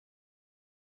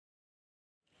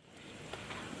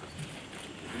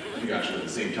we actually had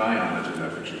the same tie on I took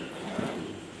that picture.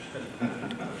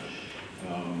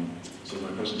 So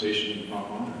my presentation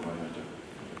not on, or do I have to?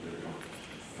 There we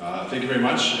go. Thank you very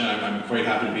much. I'm quite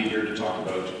happy to be here to talk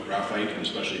about graphite, and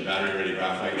especially battery-ready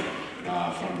graphite,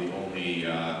 from the only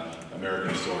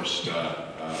American-sourced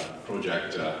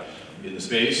project in the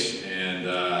space. And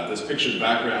this picture in the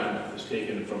background is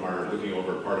taken from looking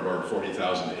over part of our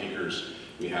 40,000 acres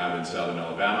we have in southern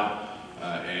Alabama.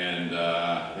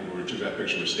 I think when we took that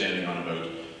picture, we're standing on about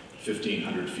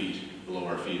 1,500 feet below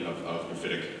our feet of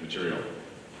graphitic material.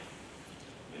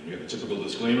 And we have the typical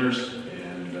disclaimers,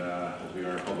 and we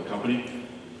are a public company.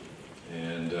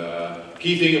 And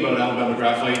key thing about Alabama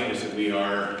Graphite is that we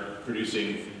are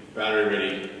producing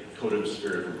battery-ready coated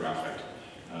spherical graphite.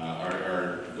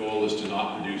 Our goal is to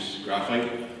not produce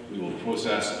graphite. We will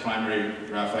process primary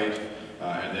graphite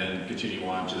and then continue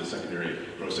on to the secondary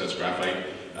process graphite.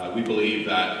 We believe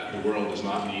that the world does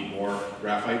not need more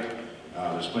graphite.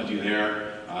 There's plenty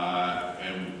there,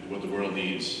 and what the world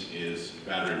needs is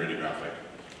battery-ready graphite.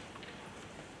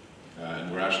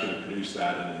 And we're actually going to produce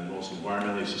that in the most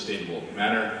environmentally sustainable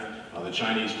manner. The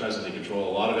Chinese presently control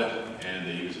a lot of it, and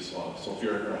they use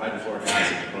sulfuric or hydrofluoric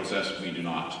acid to process. We do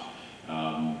not.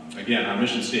 Again, our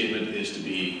mission statement is to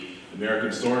be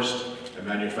American-sourced and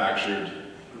manufactured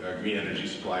green energy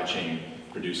supply chain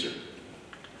producer.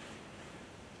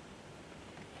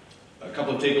 A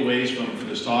couple of takeaways from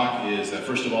this talk is that,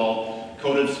 first of all,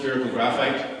 coated spherical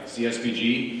graphite,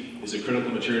 CSPG, is a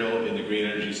critical material in the green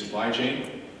energy supply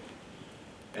chain.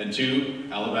 And two,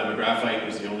 Alabama Graphite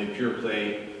is the only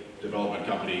pure-play development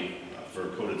company for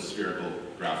coated spherical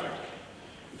graphite.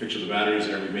 The picture of the batteries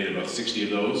there, we've made about 60 of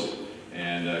those,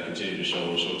 and continue to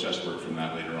show test work from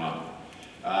that later on.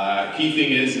 Key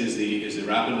thing is the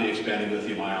rapidly expanding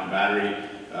lithium-ion battery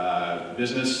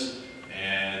business,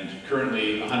 and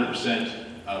currently 100%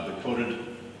 of the coated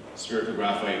spherical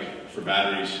graphite for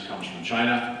batteries comes from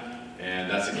China, and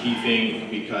that's a key thing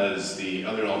because the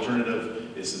other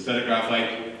alternative is synthetic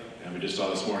graphite, and we just saw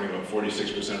this morning about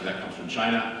 46% of that comes from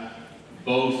China.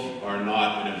 Both are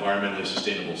not an environmentally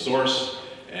sustainable source,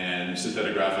 and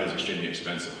synthetic graphite is extremely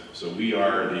expensive. So we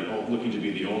are looking to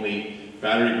be the only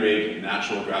battery-grade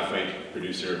natural graphite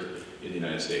producer in the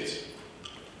United States.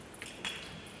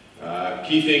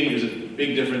 Key thing, there's a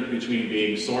big difference between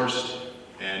being sourced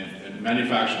and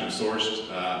manufactured and sourced.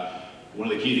 One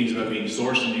of the key things about being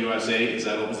sourced in the USA is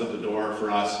that opens up the door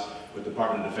for us with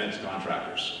Department of Defense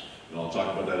contractors. And I'll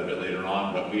talk about that a bit later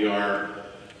on, but we are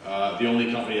the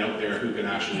only company out there who can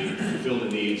actually fulfill the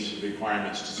needs,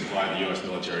 requirements to supply the US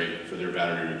military for their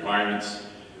battery requirements.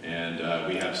 And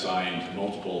we have signed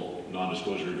multiple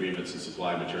non-disclosure agreements and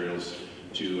supply materials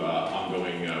to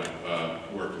ongoing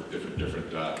work with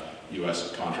different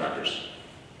US contractors.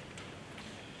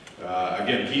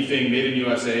 Again, key thing, made in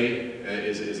USA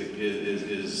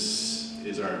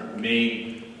is our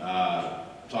main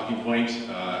talking point.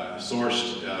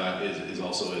 Sourced is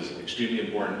also extremely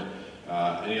important.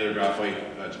 Any other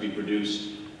graphite to be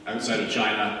produced outside of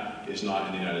China is not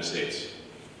in the United States.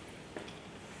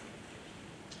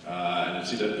 And you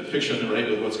see the picture on the right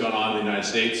with what's gone on in the United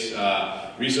States.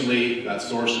 Recently, that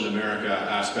sourced in America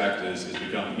aspect has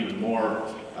become even more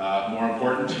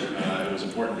important. It was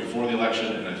important before the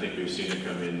election, and I think we've seen it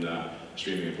come in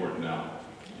extremely important now.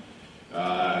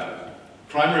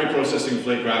 Primary processing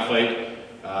flake graphite,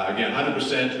 again,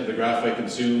 100% of the graphite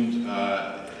consumed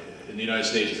in the United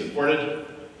States is imported,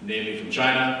 namely from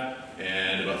China,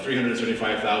 and about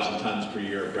 375,000 tons per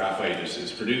year of graphite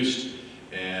is produced.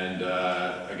 And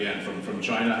again, from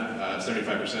China,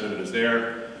 75% of it is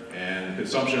there. And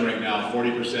consumption right now,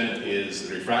 40% is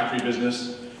the refractory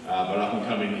business, but up and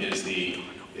coming is the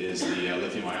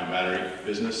lithium-ion battery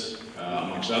business,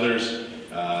 amongst others.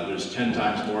 There's 10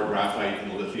 times more graphite in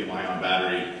the lithium-ion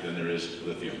battery than there is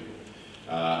lithium.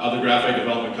 Other graphite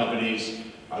development companies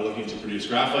are looking to produce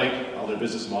graphite. All their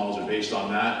business models are based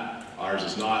on that. Ours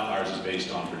is not. Ours is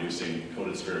based on producing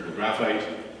coated spherical graphite.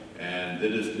 And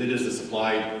it is the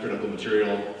supply critical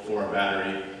material for a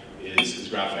battery is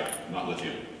graphite, not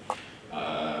lithium.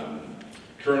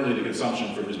 Currently, the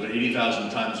consumption for about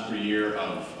 80,000 tons per year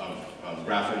of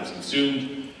graphite is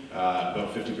consumed.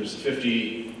 About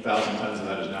 50,000 tons of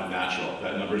that is now natural.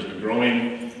 That number has been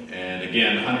growing, and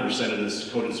again, 100% of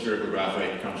this coated spherical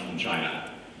graphite comes from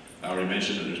China. I already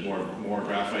mentioned that there's more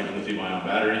graphite in lithium-ion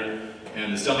battery,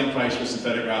 and the selling price for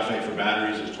synthetic graphite for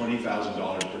batteries is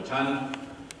 $20,000 per ton.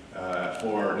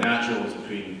 For natural, it's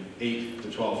between $8,000 to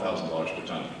 $12,000 per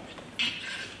ton.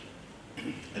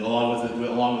 And along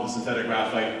with the synthetic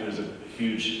graphite, there's a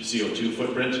huge CO2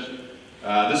 footprint.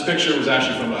 This picture was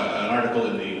actually from an article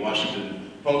in the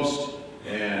Washington Post,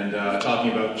 and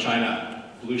talking about China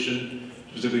pollution,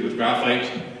 specifically with graphite.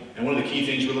 And one of the key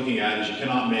things we're looking at is you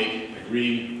cannot make a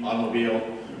green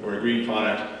automobile or a green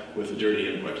product with a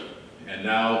dirty input. And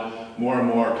now, more and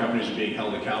more companies are being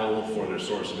held accountable for their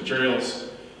source of materials.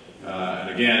 And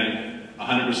again,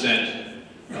 100%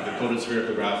 of the coated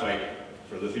spherical graphite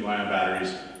for lithium-ion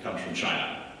batteries comes from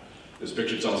China. This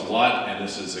picture tells a lot, and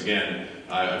this is, again,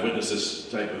 I've witnessed this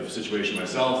type of situation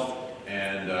myself.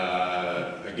 And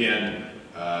again,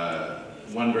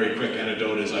 one very quick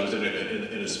anecdote is I was in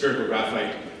a spherical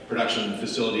graphite production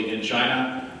facility in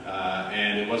China,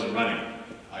 and it wasn't running.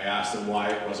 I asked them why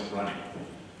it wasn't running.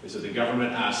 They said the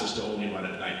government asked us to only run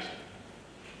at night.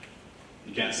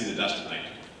 You can't see the dust at night.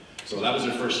 So that was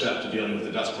their first step to dealing with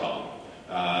the dust problem.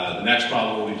 The next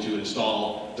problem will be to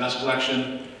install dust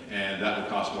collection, and that would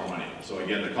cost more money. So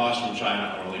again, the costs from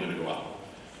China are only going to go up.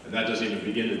 And that doesn't even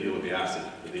begin to deal with the acid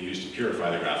that they use to purify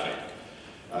the graphite.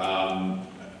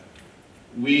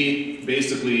 We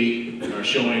basically are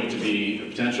showing to be a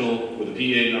potential, with the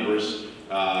PEA numbers,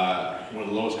 one of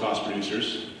the lowest cost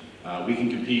producers. We can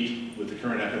compete with the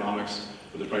current economics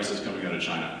with the prices coming out of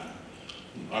China.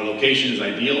 Our location is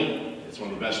ideal. It's one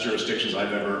of the best jurisdictions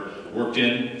I've ever worked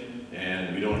in,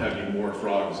 and we don't have any more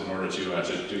frogs in order to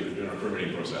do our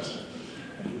permitting process.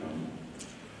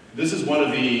 This is one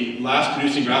of the last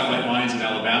producing graphite mines in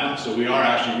Alabama, so we are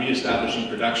actually reestablishing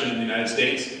production in the United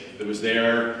States that was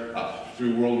there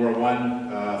through World War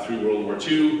I, through World War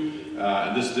II.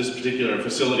 This particular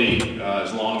facility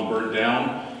is long burnt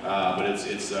down, but it's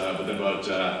within about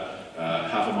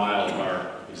half a mile of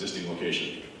our existing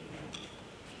location.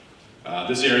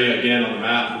 This area, again, on the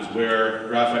map is where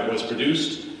graphite was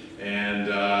produced, and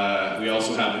we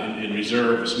also have in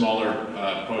reserve a smaller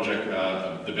project,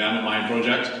 the Bama Mine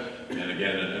project, and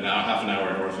again, half an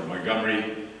hour north of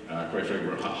Montgomery, quite frankly,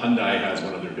 where Hyundai has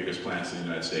one of their biggest plants in the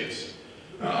United States.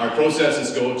 Our process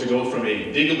is to go from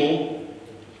a diggable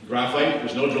graphite,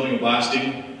 there's no drilling and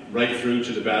blasting, right through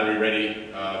to the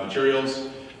battery-ready materials,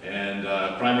 and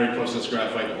primary processed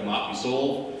graphite will not be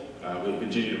sold. We'll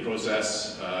continue to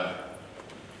process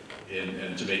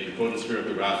and to make the coated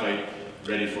spherical graphite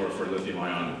ready for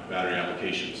lithium-ion battery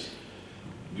applications.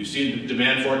 We've seen the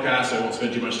demand forecast, I won't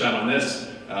spend too much time on this.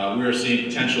 We are seeing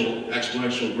potential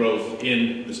exponential growth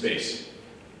in the space.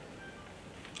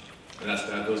 And that's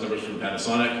those numbers from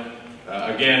Panasonic.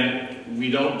 Again, we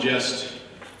don't just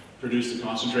produce the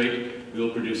concentrate,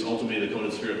 we'll produce ultimately the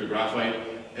coated spherical graphite.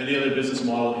 Any other business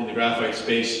model in the graphite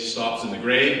space stops in the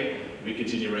gray, we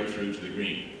continue right through to the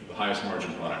green, the highest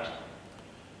margin product.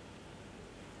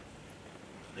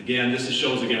 Again, this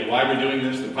shows again why we're doing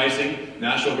this. The pricing,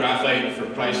 natural graphite for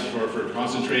price for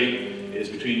concentrate is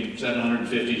between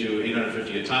 750 to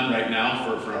 850 a ton right now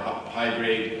for a high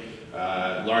grade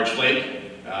large flake.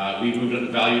 We've moved up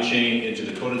the value chain into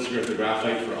the coated spherical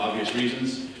graphite for obvious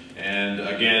reasons. And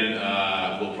again,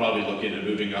 we'll probably look into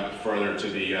moving up further to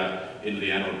the into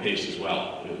the anode paste as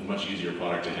well. A much easier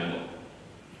product to handle.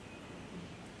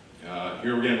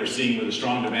 Here again, we're seeing where the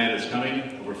strong demand is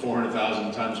coming. Over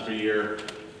 400,000 tons per year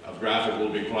of graphite will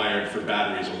be required for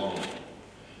batteries alone.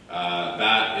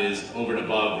 That is over and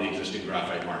above the existing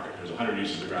graphite market. There's 100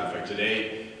 uses of graphite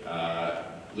today.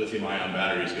 Lithium-ion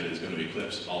batteries is going to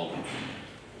eclipse all of them.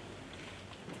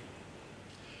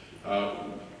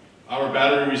 Our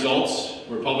battery results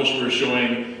were published. We're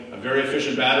showing a very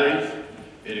efficient battery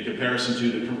in comparison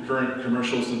to the current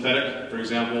commercial synthetic. For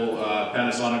example,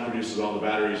 Panasonic produces all the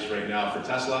batteries right now for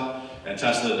Tesla, and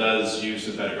Tesla does use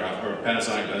synthetic graphite, or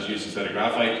Panasonic does use synthetic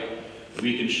graphite.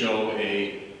 We can show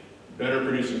a better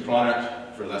producing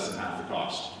product for less than half the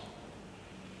cost.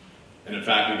 And in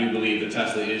fact, we do believe that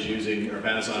Tesla is using, or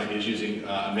Panasonic is using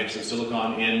a mix of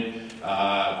silicon in,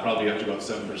 probably up to about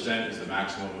 7% is the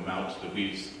maximum amount that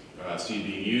we see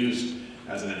being used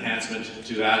as an enhancement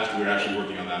to that. We're actually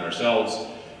working on that ourselves.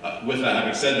 With that,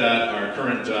 having said that, our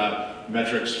current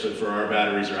metrics for our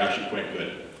batteries are actually quite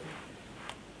good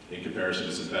in comparison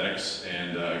to synthetics.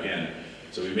 And again,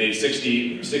 so we made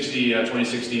 60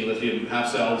 2016 lithium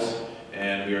half cells,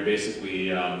 and we are basically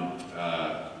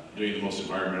doing the most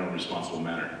environmentally responsible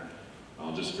manner.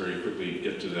 I'll just very quickly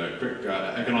get to the quick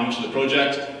economics of the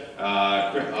project.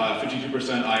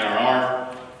 52%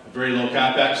 IRR, very low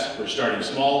capex. We're starting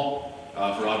small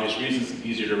for obvious reasons. It's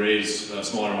easier to raise a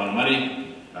smaller amount of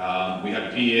money. We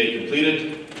have a PEA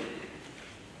completed,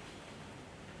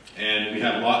 and we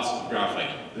have lots of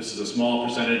graphite. This is a small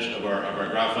percentage of our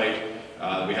graphite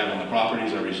we have on the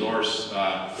properties, our resource.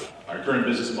 Our current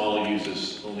business model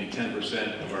uses only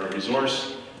 10% of our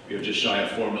resource. We have just shy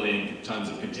of 4 million tons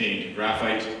of contained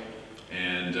graphite,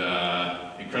 and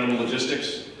incredible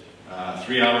logistics.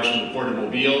 3 hours from the port of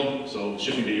Mobile, so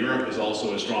shipping to Europe is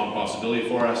also a strong possibility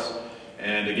for us.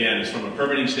 And again, it's from a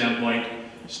permitting standpoint,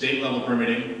 state level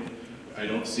permitting. I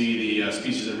don't see the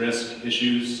species at risk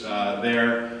issues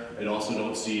there. I also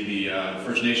don't see the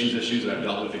First Nations issues that I've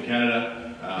dealt with in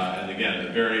Canada. And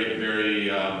again, very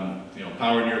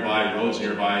power nearby, roads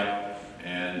nearby,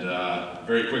 and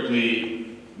very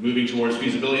quickly moving towards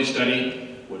feasibility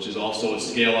study, which is also a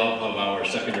scale up of our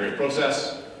secondary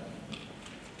process.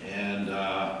 And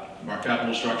our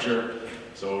capital structure.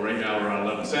 So right now we're on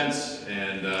 11 cents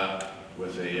and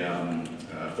with a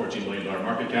 $14 million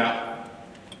market cap.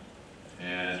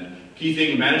 And key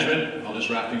thing, management, I'll just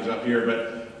wrap things up here,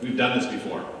 but we've done this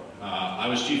before. I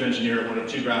was chief engineer at one of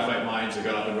 2 graphite mines that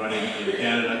got up and running in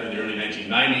Canada in the early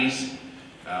 1990s.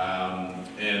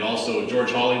 And also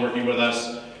George Hawley working with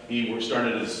us. He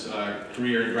started his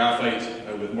career in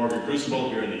graphite with Morgan Crucible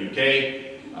here in the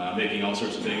UK, making all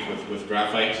sorts of things with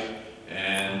graphite.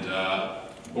 And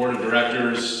board of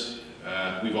directors,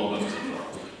 we've all done this before.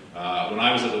 When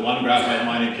I was at the one graphite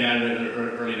mine in Canada in the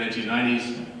early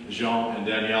 1990s, Jean and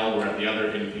Danielle were at the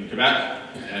other in Quebec,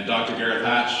 and Dr. Gareth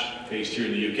Hatch, based here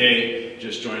in the UK,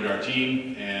 just joined our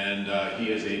team, and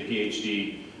he is a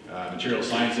PhD material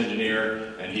science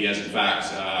engineer, and he has in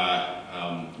fact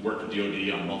worked with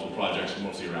DoD on multiple projects,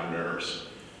 mostly around rare earths.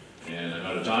 And I'm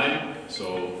out of time,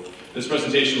 so this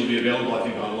presentation will be available, I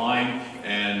think, online,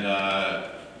 and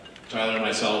Tyler and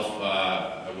myself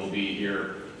will be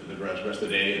here for the rest of the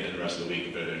day and the rest of the week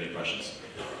if there are any questions.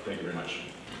 Thank you very much.